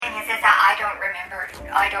says, I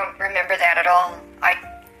don't remember that at all. I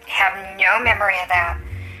have no memory of that.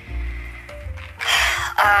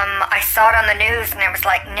 I saw it on the news and I was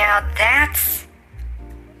like, now that's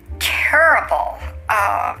terrible.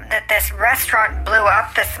 That this restaurant blew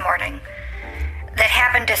up this morning that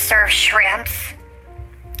happened to serve shrimps.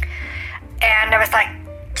 And I was like,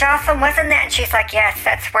 Jocelyn, wasn't that? And she's like, yes,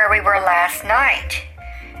 that's where we were last night.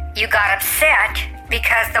 You got upset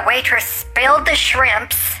because the waitress spilled the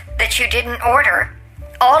shrimps that you didn't order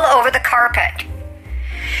all over the carpet.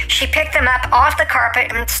 She picked them up off the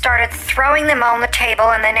carpet and started throwing them on the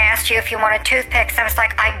table and then asked you if you wanted toothpicks. I was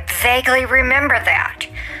like, I vaguely remember that.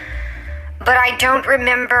 But I don't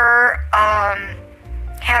remember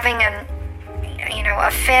having a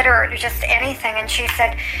fit or just anything. And she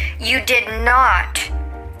said, you did not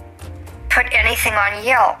put anything on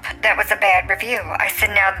Yelp that was a bad review. I said,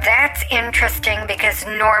 now that's interesting because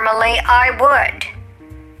normally I would.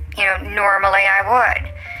 Normally I would.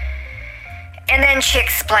 And then she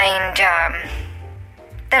explained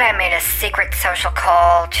that I made a secret social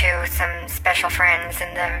call to some special friends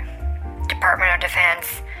in the Department of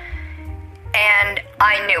Defense. And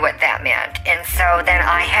I knew what that meant. And so then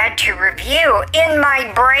I had to review in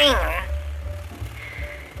my brain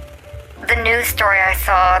the news story I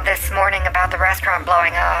saw this morning about the restaurant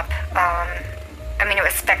blowing up. It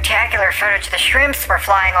was spectacular footage. The shrimps were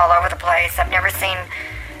flying all over the place. I've never seen,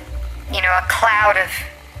 a cloud of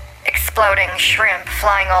exploding shrimp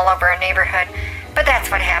flying all over a neighborhood. But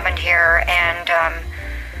that's what happened here. And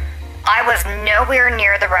I was nowhere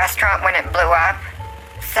near the restaurant when it blew up.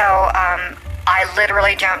 So I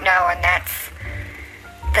literally don't know. And that's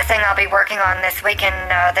the thing I'll be working on this week in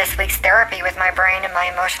this week's therapy with my brain and my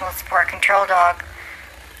emotional support control dog,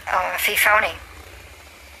 Fifoni,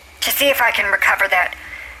 to see if I can recover that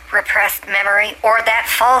repressed memory or that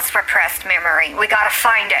false repressed memory. We gotta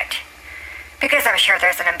find it. Because I'm sure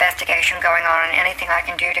there's an investigation going on and anything I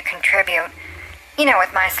can do to contribute,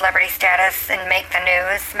 with my celebrity status and make the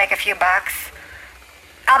news, make a few bucks,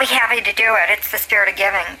 I'll be happy to do it. It's the spirit of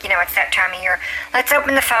giving. It's that time of year. Let's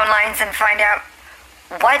open the phone lines and find out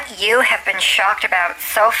what you have been shocked about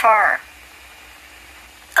so far.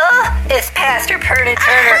 Oh, it's Pastor Purdy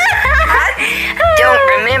Turner. I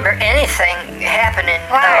don't remember anything happening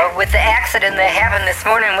with the accident that happened this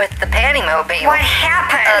morning with the Pantymobile. What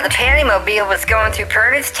happened? The Pantymobile was going through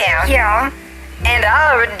Purdystown. Yeah. And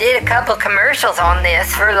I already did a couple commercials on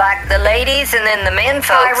this for the ladies and then the men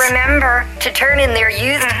folks. I remember. To turn in their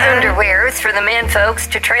used underwears for the men folks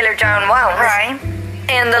to Trailer John Wounds. Right.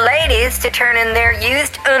 And the ladies to turn in their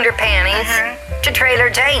used underpanties to Trailer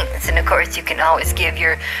Jane's. And of course you can always give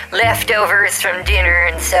your leftovers from dinner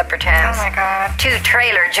and supper times. Oh my God. To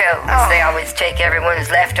Trailer Joe's. Oh. They always take everyone's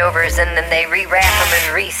leftovers and then they rewrap them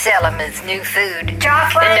and resell them as new food.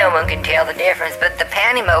 Jocelyn. And no one can tell the difference, but the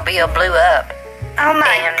Pantymobile blew up. Oh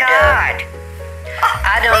my God.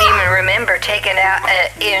 I don't even remember taking out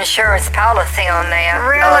an insurance policy on that.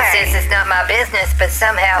 Really? Oh, since it's not my business, but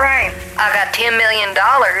somehow I got $10 million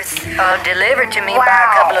delivered to me by a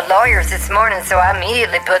couple of lawyers this morning, so I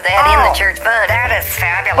immediately put that in the church fund. That is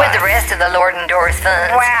fabulous. With the rest of the Lord and Doris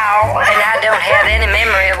funds. Wow. And I don't have any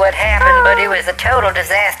memory of what happened, but it was a total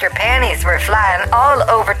disaster. Panties were flying all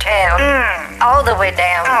over town, all the way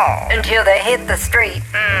down, until they hit the street.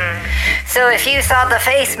 So if you saw the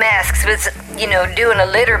face masks was, doing a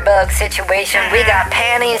litter bug situation, we got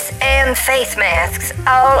panties and face masks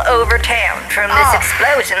all over town from this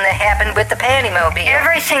explosion that happened with the Pantymobile.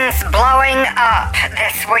 Everything's blowing up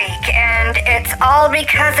this week, and it's all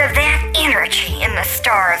because of that energy in the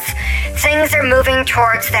stars. Things are moving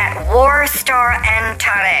towards that war star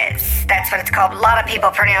Antares. That's what it's called. A lot of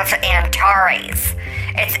people pronounce it Antares.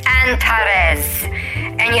 It's Antares.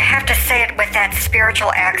 And you have to say it with that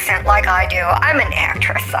spiritual accent like I do. I'm an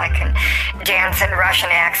actress. I can dance in Russian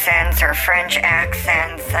accents or French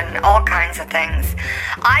accents and all kinds of things.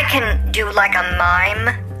 I can do like a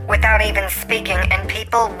mime without even speaking, and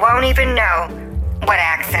people won't even know what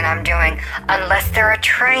accent I'm doing unless they're a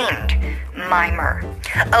trained mimer.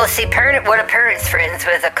 Oh, see, one of Pernod's friends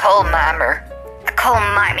was a coal mimer. A coal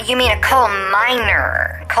mimer? You mean a coal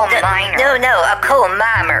miner? Coal miner? No, a coal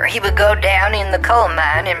mimer. He would go down in the coal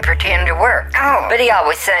mine and pretend to work. Oh. But he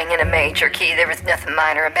always sang in a major key. There was nothing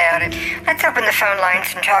minor about it. Let's open the phone lines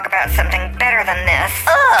and talk about something better than this.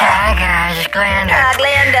 Oh. Hi, guys. Glenda. Hi,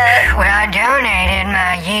 Glenda. Well, I donated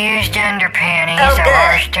my used underpanties. Oh, good.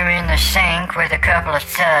 I washed them in the sink with a couple of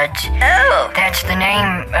suds. Oh. That's the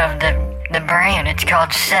name of the brand. It's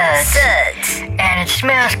called Suds. Suds. And it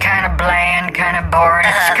smells kind of bland, kind of boring.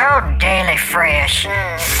 It's called Daily Fresh.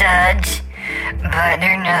 Suds. but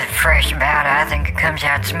there's nothing fresh about it. I think it comes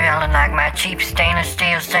out smelling like my cheap stainless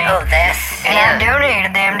steel sink. Oh, that's... And I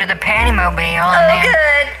donated them to the Pantymobile. Oh, And then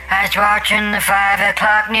good. I was watching the 5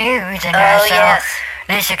 o'clock news, and I saw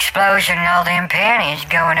this explosion and all them panties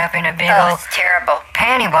going up in a big old it's terrible.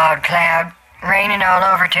 panty wad cloud, raining all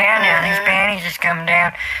over town now. These panties is coming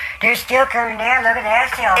down. They're still coming down. Look at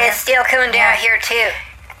that still. It's still coming down here, too.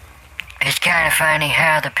 It's kind of funny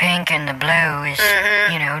how the pink and the blue is,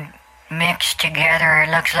 mixed together.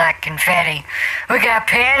 It looks like confetti. We got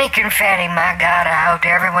panty confetti. My God, I hope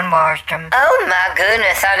everyone washed them. Oh, my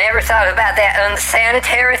goodness. I never thought about that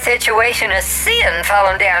unsanitary situation of sin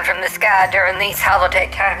falling down from the sky during these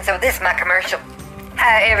holiday times. So this is my commercial.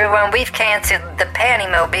 Hi, everyone. We've canceled the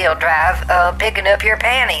Pantymobile drive, picking up your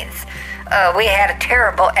panties. We had a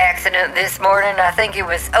terrible accident this morning. I think it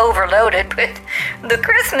was overloaded with the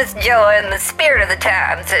Christmas joy and the spirit of the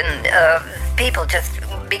times, and people just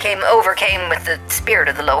overcame with the spirit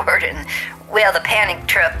of the Lord. And well, the panic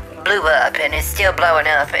truck blew up, and it's still blowing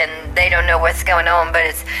up, and they don't know what's going on, but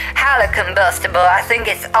it's highly combustible. I think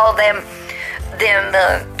it's all them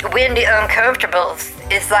windy uncomfortables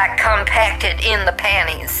is like compacted in the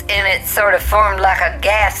panties, and it sort of formed like a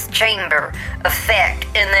gas chamber effect,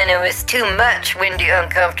 and then it was too much windy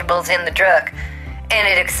uncomfortables in the truck, and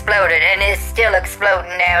it exploded, and it's still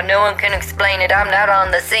exploding now. No one can explain it. I'm not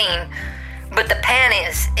on the scene, but the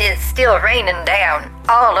panties is still raining down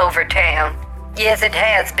all over town. Yes, it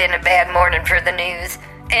has been a bad morning for the news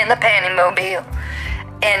and the Pantymobile.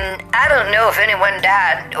 And I don't know if anyone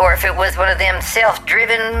died or if it was one of them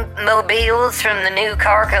self-driven mobiles from the new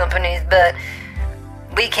car companies, but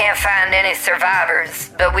we can't find any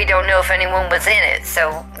survivors, but we don't know if anyone was in it,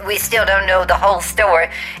 so we still don't know the whole story.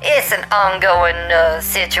 It's an ongoing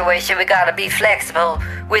situation. We gotta be flexible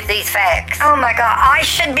with these facts. Oh my God, I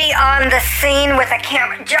should be on the scene with a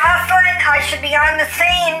camera. Jocelyn, I should be on the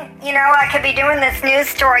scene. I could be doing this news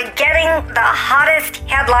story, getting the hottest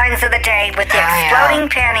headlines of the day with the exploding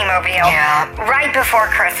Pantymobile right before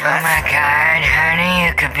Christmas. Oh my God, honey,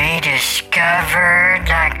 you could be discovered.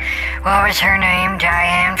 Like, what was her name?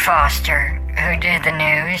 Diane Foster, who did the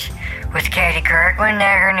news with Katie Couric. Wasn't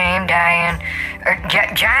that her name? Diane? Or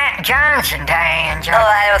Johnson. Diane Johnson. Oh,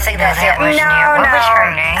 I don't think that's it. What was her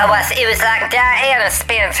name? It was like Diana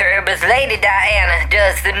Spencer. It was Lady Diana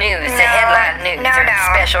does the news, the headline news, or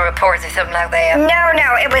special reports or something like that. No,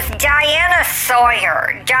 it was Diana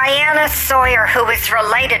Sawyer. Diana Sawyer, who was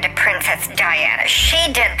related to Princess Diana. She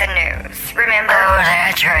did the news, remember? Oh,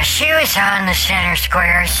 that's right. She was on the Center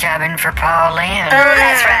Square subbing for Paul Lynde. Oh,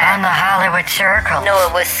 that's right. On the Hollywood Circle. No,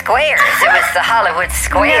 it was Squares. It was the Hollywood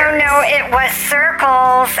Squares. No, it was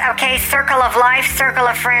circles. Okay, circle of life, circle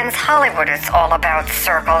of friends. Hollywood is all about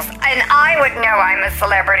circles. And I would know I'm a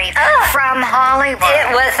celebrity from Hollywood. It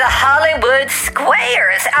was the Hollywood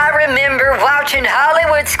Squares. I remember watching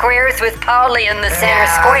Hollywood Squares with Paulie in the center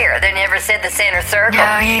square. They never said the center circle.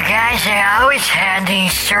 No, you guys, they always had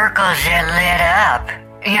these circles that lit up.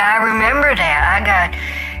 Yeah, I remember that. I got,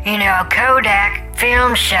 Kodak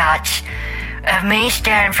film shots of me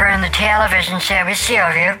standing in front of the television set with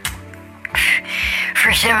Sylvia.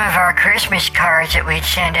 For some of our Christmas cards that we'd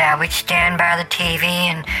send out, we'd stand by the TV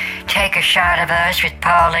and take a shot of us with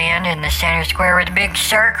Paul Lynde in the center square with a big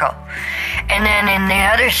circle. And then in the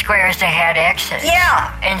other squares, they had X's.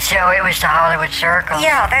 Yeah. And so it was the Hollywood Circle.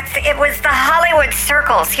 Yeah, it was the Hollywood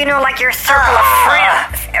Circles. Like your circle of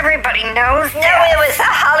friends. Everybody knows that. No, it was the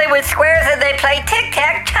Hollywood Squares, and they played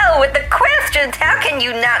tic-tac-toe with the questions. How can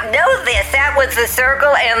you not know this? That was the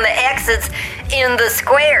circle and the X's in the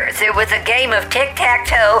squares. It was a game of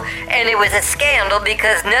tic-tac-toe, and it was a scandal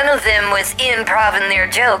because none of them was improv in their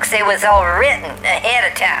jokes. It was all written ahead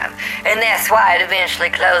of time, and that's why it eventually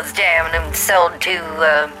closed down and sold to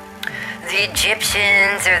the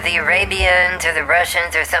Egyptians or the Arabians or the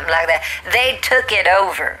Russians or something like that. They took it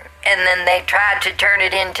over, and then they tried to turn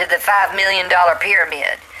it into the $5 million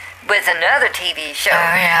pyramid with another TV show.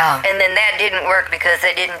 Oh, yeah. And then that didn't work because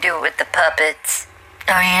they didn't do it with the puppets.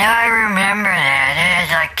 Oh, I remember that. It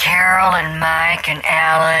was like Carol and Mike and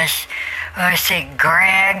Alice. Let's see,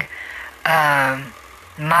 Greg,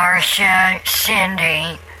 Marcia,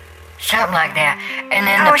 Cindy, something like that. And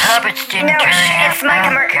then the puppets didn't turn out. It's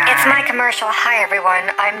my commercial. Hi, everyone.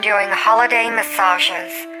 I'm doing holiday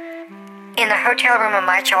massages in the hotel room of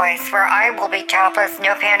my choice, where I will be topless,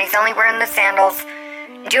 no panties, only wearing the sandals,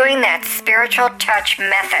 doing that spiritual touch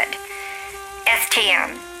method.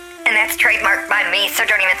 STM. And that's trademarked by me, so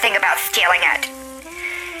don't even think about stealing it.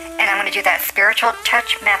 And I'm going to do that spiritual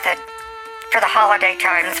touch method for the holiday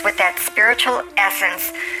times with that spiritual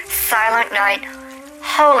essence, silent night,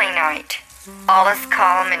 holy night, all is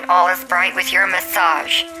calm and all is bright with your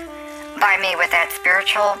massage by me with that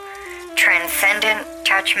spiritual, transcendent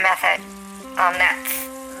touch method. That's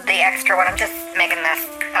the extra one. I'm just making this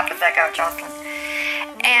up as I go, Jocelyn.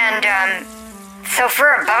 And, so for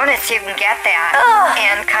a bonus, you can get that.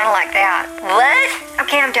 And kind of like that. What?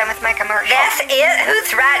 Okay, I'm done with my commercial. That's it? Who's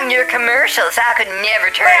writing your commercials? I could never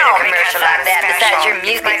turn in a commercial like that. Besides, your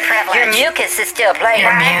mucus is still playing.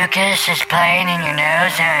 Your mucus is playing in your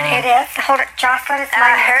nose, honey. It is? Hold it, Jocelyn.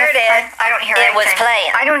 I heard it. I don't hear anything. It was playing.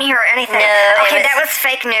 I don't hear anything. No, okay, that was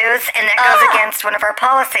fake news, and that goes against one of our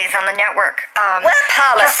policies on the network. What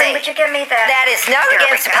policy? Jocelyn, would you give me that? That is not Here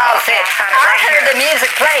against we the go. policy. Okay, I heard the music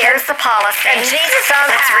playing. Here's the policy. And Jesus on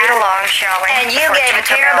Let's high. read along, shall we? And you Before gave a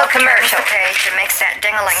Tinkerbell terrible turns commercial. the page and makes that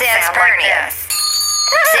ding-a-ling Says sound Pernia. like this.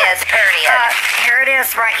 Says Pernia. Here it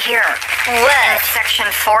is right here. What? In section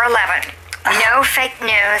 411. No fake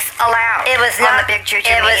news allowed. It was on not- the Big Juju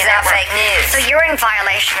it was Media not Network. fake news. So you're in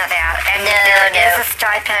violation of that, and No, there no. is a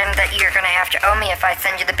stipend that you're going to have to owe me if I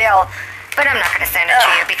send you the bill. But I'm not going to send it to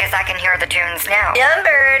you because I can hear the tunes now.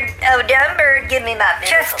 Dumbird. Oh, Dumbird, give me my bill.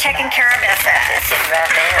 Just taking care of business. Right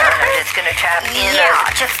now. I'm just going to type in Yeah,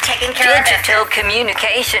 just taking care of business. digital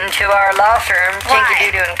communication to our law firm, Why?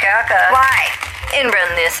 Tinkadoodoo and Kaka. Why? And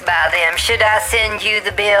run this by them. Should I send you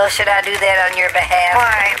the bill? Should I do that on your behalf?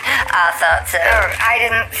 Why? I thought so. Oh, I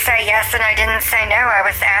didn't say yes and I didn't say no. I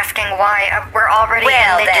was asking why. We're already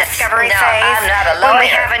Well, in the that's- discovery no, phase. I'm not a When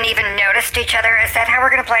we lawyer. haven't even noticed each other. Is that how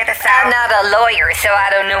we're going to play this I'm out? not a lawyer, so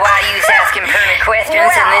I don't know why you's asking pertinent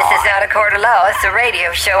questions, and this is not a court of law. It's a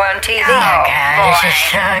radio show on TV. Oh, God, this is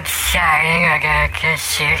boy. so exciting. I gotta just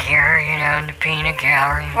sit here, you know, in the peanut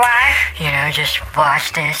gallery. What? You know, just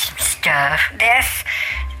watch this stuff. This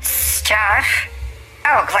stuff?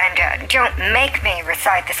 Oh, Glenda, don't make me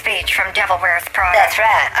recite the speech from Devil Wears Prada. That's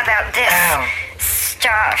right. About this Oh.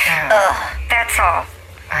 stuff. Ugh. That's all.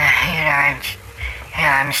 You know,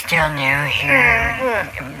 I'm still new here,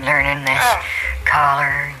 learning this Oh.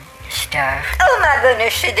 collar stuff. Oh my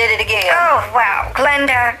goodness, she did it again. Oh, wow.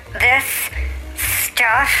 Glenda, this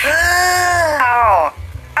stuff? Oh,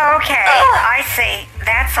 okay. I see.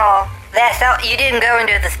 That's all. That's all. You didn't go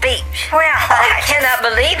into the speech. Well, I cannot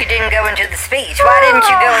believe you didn't go into the speech. Why didn't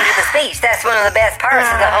you go into the speech? That's one of the best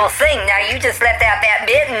parts of the whole thing. Now you just left out that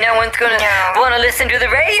bit, and no one's gonna No. want to listen to the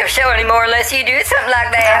radio show anymore unless you do something like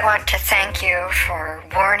I that. want to thank you for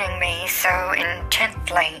warning me so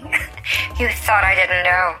intently. You thought I didn't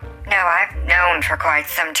know. No, I've known for quite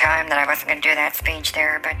some time that I wasn't going to do that speech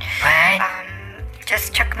there, but What?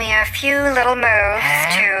 just took me a few little moves I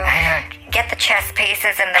to get the chess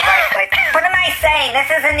pieces in the right place. What am I saying? This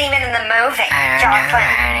isn't even in the movie, I don't know,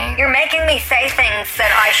 Jocelyn. honey. You're making me say things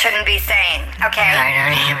that I shouldn't be saying, okay? I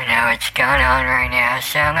don't even know what's going on right now,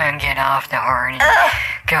 so I'm gonna get off the horn and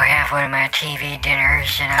go have one of my TV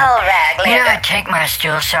dinners. And All right, you know, I Glenda. take my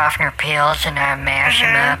stool softener pills and I mash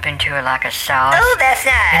them up into like a sauce. Oh, that's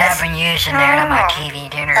And I've nice. been using that on my Oh. TV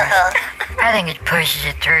dinners. Uh-huh. I think it pushes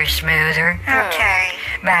it through smoother. Okay.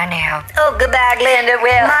 By now. Oh, goodbye, Glenda.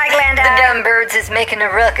 Well, Bye, Glenda. the dumb birds is making a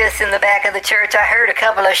ruckus in the back of the church. I heard a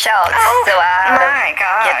couple of shots, Oh, so I ought to my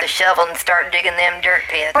God. get the shovel and start digging them dirt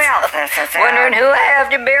pits. Well, this is Wondering who I have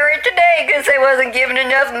to bury today because they wasn't giving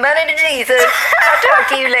enough money to Jesus. I'll talk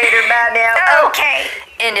to you later. Bye now. Oh, Okay.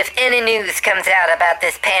 and if any news comes out about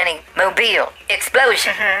this Panty Mobile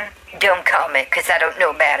explosion, don't call me because I don't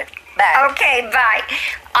know about it. Bye. Okay, bye.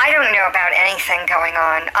 I don't know about anything going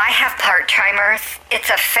on. I have part-timers. It's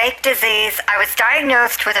a fake disease. I was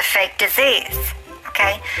diagnosed with a fake disease.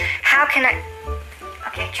 Okay? How can I...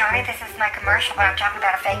 Okay, Johnny, this is my commercial, but I'm talking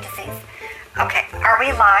about a fake disease. Okay, are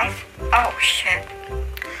we live? Oh, shit.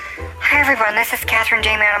 Hi, everyone. This is Catherine J.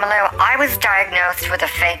 Manimalou. I was diagnosed with a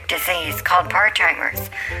fake disease called part-timers,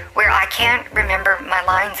 where I can't remember my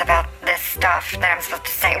lines about this stuff that I'm supposed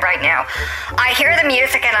to say right now. I hear the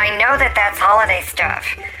music and I know that that's holiday stuff,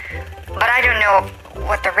 but I don't know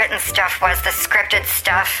what the written stuff was, the scripted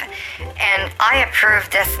stuff, and I approve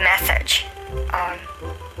this message.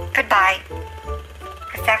 Goodbye.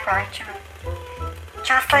 Is that right, John?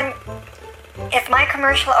 Jocelyn, is my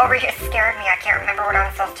commercial over? You scared me. I can't remember what I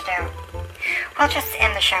was supposed to do. Well, just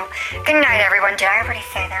end the show. Good night, everyone. Did I already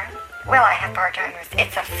say that? Well, I have part-timers.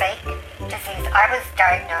 It's a fake disease. I was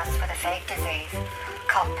diagnosed with a fake disease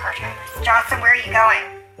called part-timers. Jocelyn, where are you going?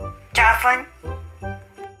 Jocelyn?